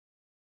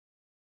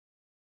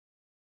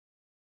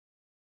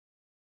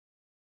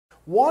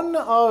One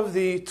of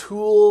the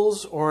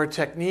tools or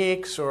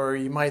techniques, or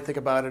you might think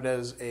about it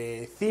as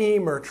a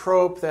theme or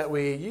trope that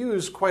we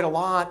use quite a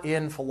lot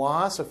in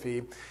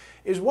philosophy,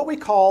 is what we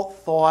call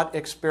thought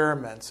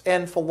experiments.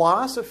 And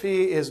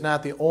philosophy is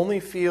not the only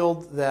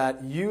field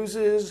that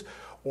uses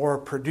or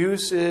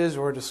produces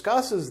or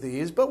discusses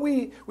these, but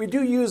we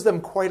do use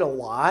them quite a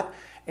lot.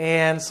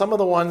 And some of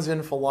the ones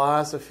in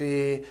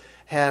philosophy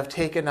have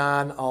taken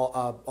on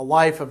a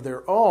life of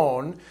their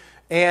own.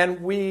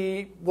 And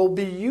we will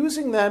be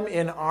using them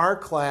in our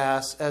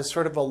class as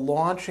sort of a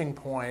launching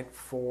point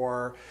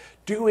for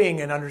doing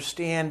and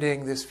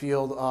understanding this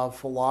field of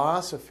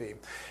philosophy.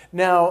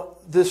 Now,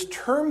 this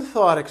term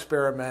thought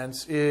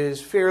experiments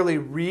is fairly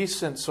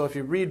recent, so if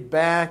you read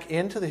back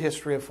into the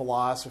history of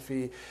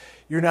philosophy,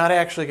 you're not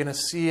actually going to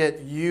see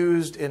it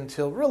used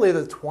until really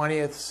the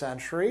 20th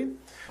century.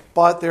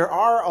 But there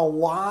are a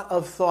lot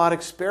of thought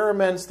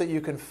experiments that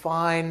you can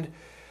find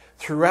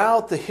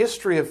throughout the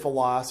history of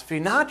philosophy,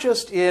 not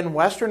just in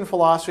Western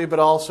philosophy, but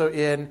also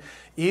in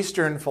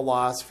Eastern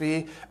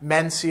philosophy.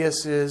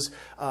 Mencius's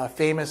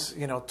famous,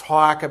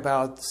 talk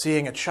about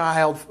seeing a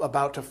child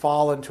about to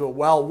fall into a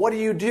well. What do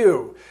you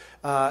do?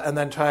 And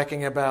then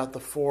talking about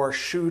the four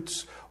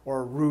shoots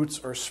or roots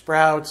or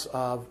sprouts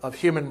of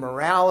human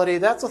morality.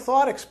 That's a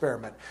thought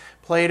experiment.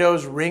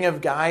 Plato's Ring of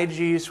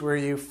Gyges, where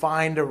you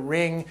find a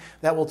ring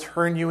that will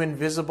turn you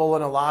invisible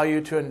and allow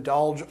you to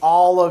indulge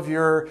all of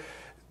your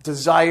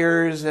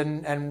desires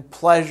and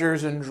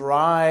pleasures and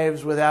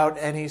drives without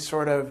any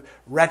sort of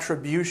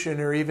retribution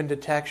or even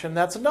detection.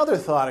 That's another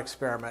thought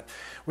experiment.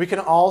 We can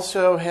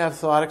also have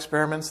thought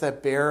experiments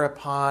that bear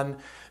upon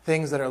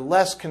things that are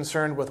less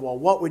concerned with, well,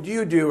 what would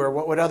you do or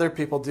what would other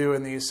people do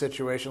in these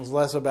situations,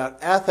 less about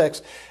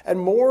ethics and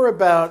more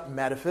about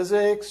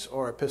metaphysics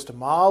or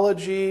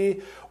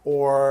epistemology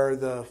or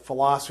the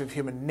philosophy of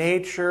human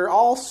nature,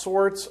 all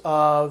sorts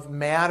of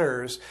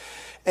matters.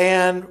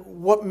 And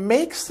what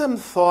makes them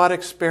thought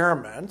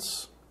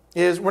experiments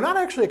is we're not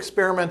actually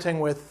experimenting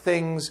with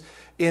things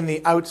in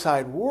the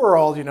outside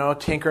world,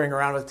 tinkering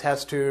around with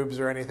test tubes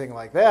or anything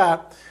like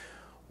that.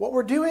 What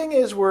we're doing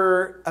is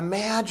we're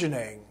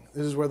imagining.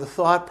 This is where the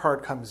thought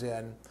part comes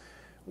in.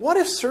 What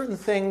if certain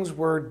things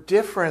were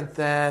different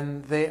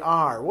than they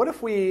are? What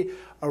if we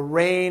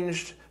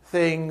arranged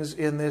things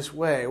in this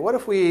way? What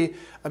if we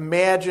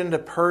imagined a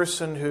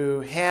person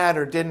who had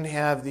or didn't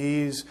have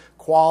these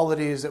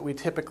qualities that we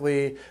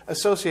typically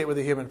associate with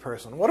a human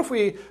person? What if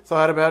we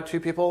thought about two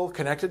people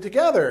connected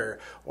together?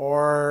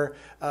 Or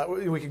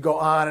we could go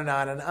on and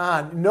on and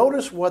on.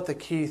 Notice what the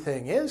key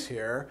thing is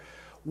here.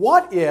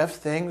 What if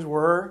things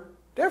were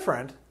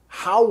different?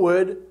 How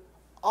would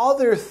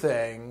other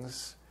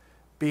things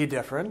be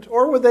different?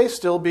 Or would they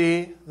still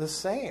be the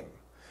same?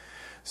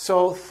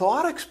 So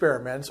thought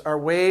experiments are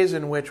ways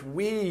in which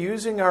we,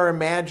 using our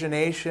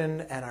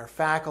imagination and our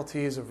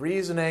faculties of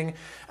reasoning,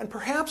 and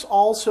perhaps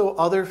also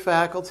other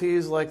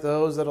faculties like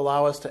those that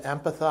allow us to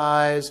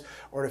empathize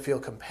or to feel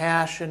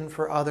compassion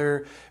for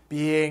other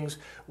beings,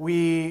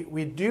 we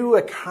do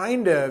a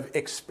kind of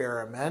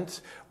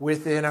experiment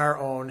within our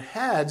own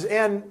heads,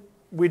 and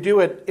we do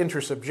it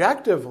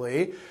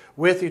intersubjectively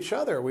with each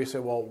other. We say,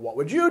 well, what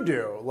would you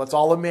do? Let's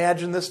all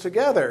imagine this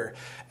together.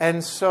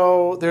 And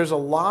so there's a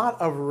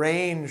lot of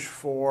range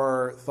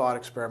for thought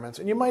experiments.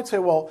 And you might say,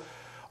 well,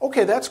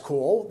 okay, that's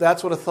cool.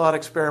 That's what a thought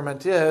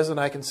experiment is. And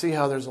I can see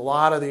how there's a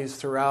lot of these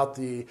throughout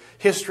the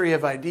history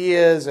of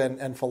ideas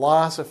and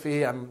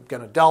philosophy. I'm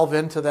going to delve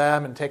into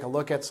them and take a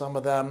look at some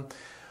of them.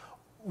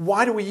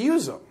 Why do we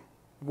use them?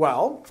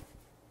 Well,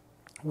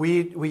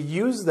 we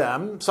use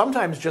them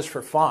sometimes just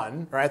for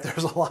fun, right?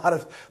 There's a lot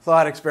of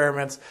thought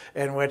experiments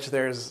in which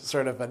there's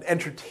sort of an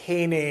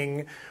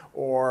entertaining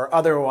or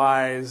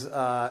otherwise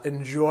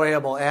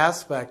enjoyable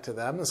aspect to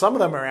them. Some of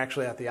them are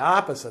actually at the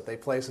opposite. They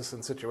place us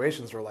in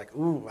situations where we're like,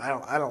 ooh,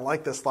 I don't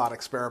like this thought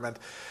experiment.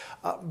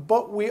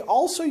 But we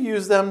also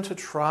use them to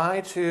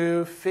try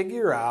to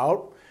figure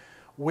out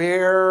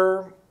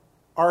where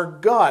our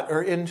gut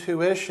or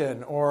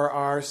intuition or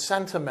our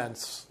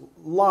sentiments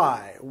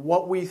lie,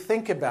 what we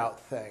think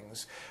about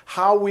things,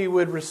 how we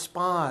would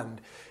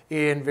respond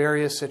in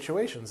various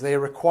situations. They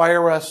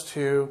require us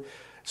to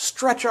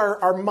stretch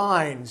our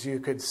minds,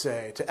 you could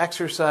say, to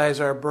exercise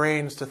our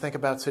brains to think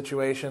about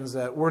situations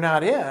that we're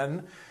not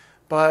in,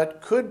 but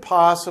could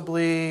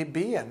possibly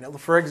be in.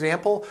 For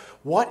example,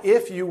 what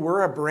if you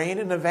were a brain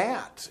in a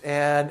vat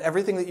and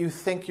everything that you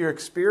think you're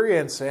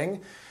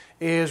experiencing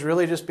is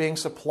really just being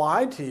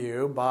supplied to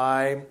you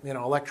by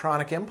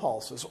electronic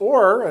impulses?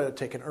 Or,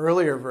 take an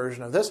earlier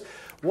version of this,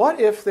 what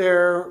if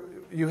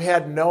you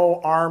had no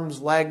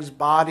arms, legs,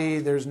 body,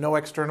 there's no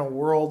external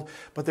world,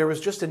 but there was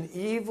just an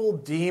evil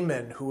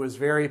demon who was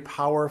very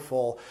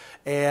powerful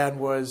and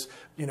was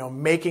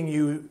making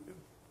you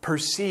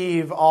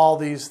perceive all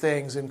these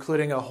things,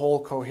 including a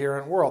whole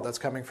coherent world? That's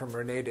coming from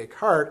René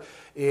Descartes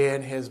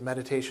in his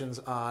Meditations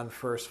on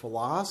First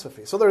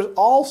Philosophy. So there's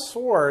all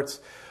sorts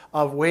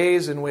of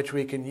ways in which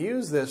we can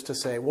use this to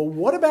say, well,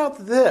 what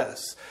about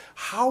this?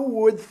 How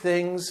would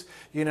things,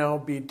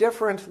 be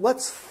different?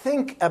 Let's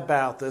think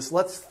about this.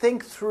 Let's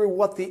think through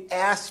what the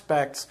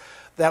aspects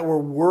that we're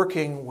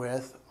working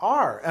with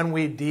are. And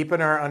we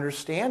deepen our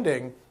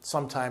understanding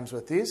sometimes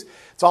with these.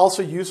 It's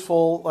also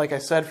useful, like I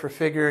said, for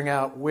figuring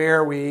out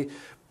where we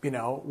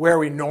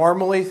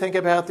normally think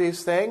about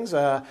these things,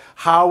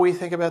 how we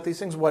think about these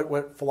things,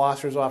 what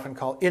philosophers often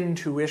call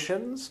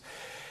intuitions.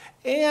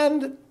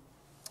 And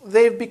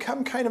they've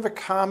become kind of a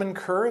common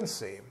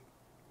currency.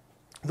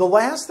 The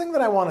last thing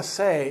that I want to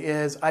say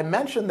is I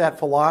mentioned that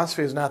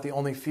philosophy is not the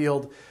only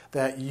field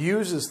that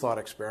uses thought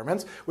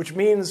experiments, which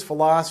means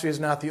philosophy is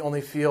not the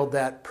only field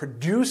that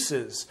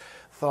produces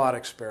thought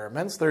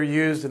experiments. They're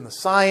used in the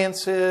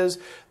sciences,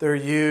 they're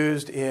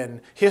used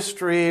in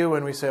history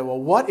when we say, well,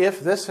 what if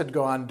this had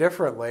gone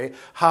differently?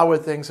 How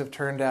would things have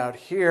turned out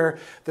here?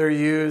 They're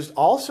used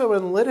also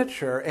in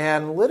literature,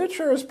 and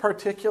literature is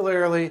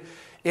particularly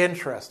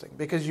interesting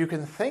because you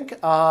can think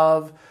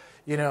of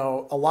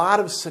a lot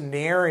of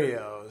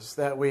scenarios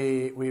that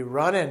we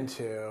run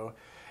into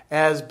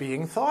as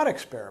being thought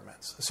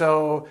experiments.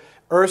 So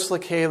Ursula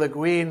K. Le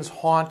Guin's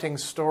haunting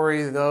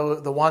story,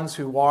 The Ones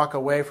Who Walk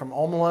Away from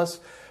Omelas,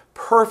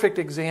 perfect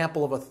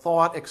example of a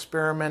thought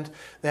experiment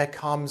that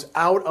comes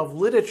out of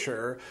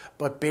literature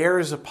but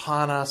bears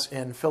upon us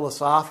in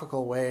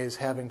philosophical ways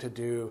having to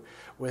do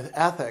with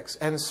ethics.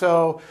 And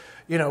so,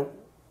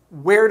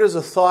 where does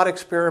a thought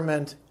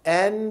experiment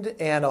end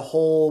and a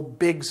whole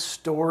big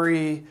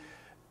story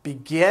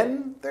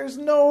begin? There's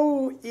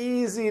no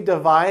easy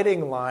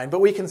dividing line,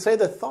 but we can say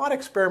that thought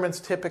experiments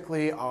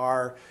typically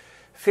are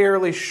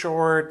fairly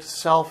short,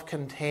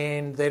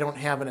 self-contained. They don't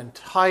have an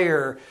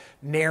entire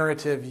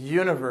narrative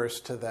universe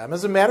to them.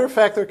 As a matter of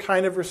fact, they're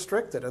kind of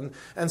restricted.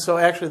 And so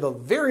actually the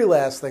very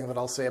last thing that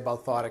I'll say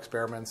about thought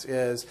experiments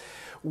is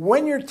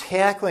when you're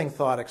tackling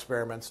thought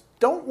experiments,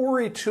 don't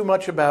worry too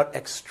much about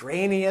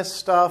extraneous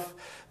stuff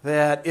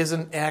that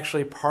isn't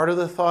actually part of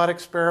the thought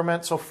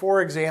experiment. So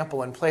for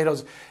example, in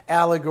Plato's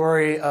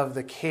allegory of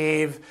the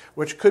cave,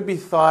 which could be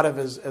thought of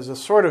as a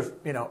sort of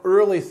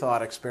early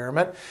thought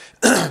experiment,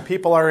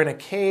 people are in a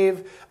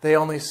cave, they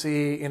only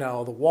see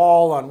the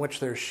wall on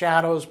which there's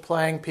shadows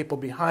playing, people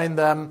behind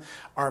them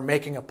are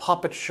making a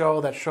puppet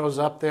show that shows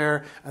up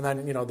there, and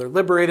then they're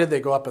liberated, they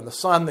go up in the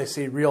sun, they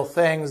see real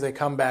things, they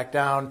come back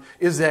down.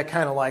 Is that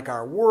kind of like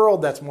our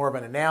world? That's more of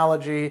an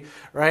analogy,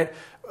 right?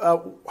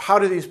 How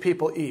do these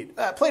people eat?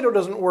 Plato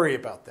doesn't worry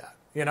about that.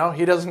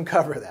 He doesn't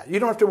cover that. You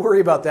don't have to worry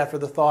about that for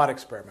the thought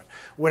experiment.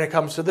 When it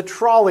comes to the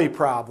trolley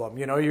problem,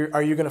 are you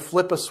going to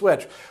flip a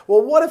switch?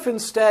 Well, what if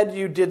instead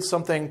you did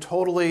something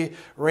totally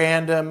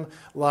random,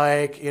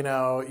 like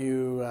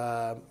you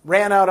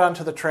ran out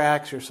onto the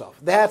tracks yourself?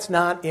 That's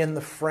not in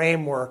the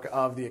framework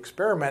of the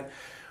experiment.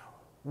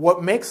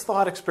 What makes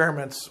thought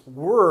experiments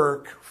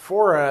work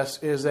for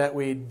us is that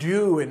we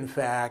do, in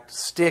fact,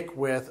 stick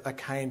with a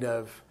kind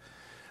of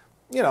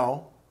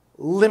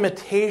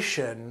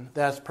limitation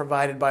that's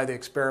provided by the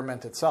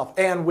experiment itself.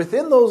 And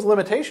within those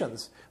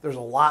limitations, there's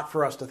a lot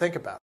for us to think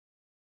about.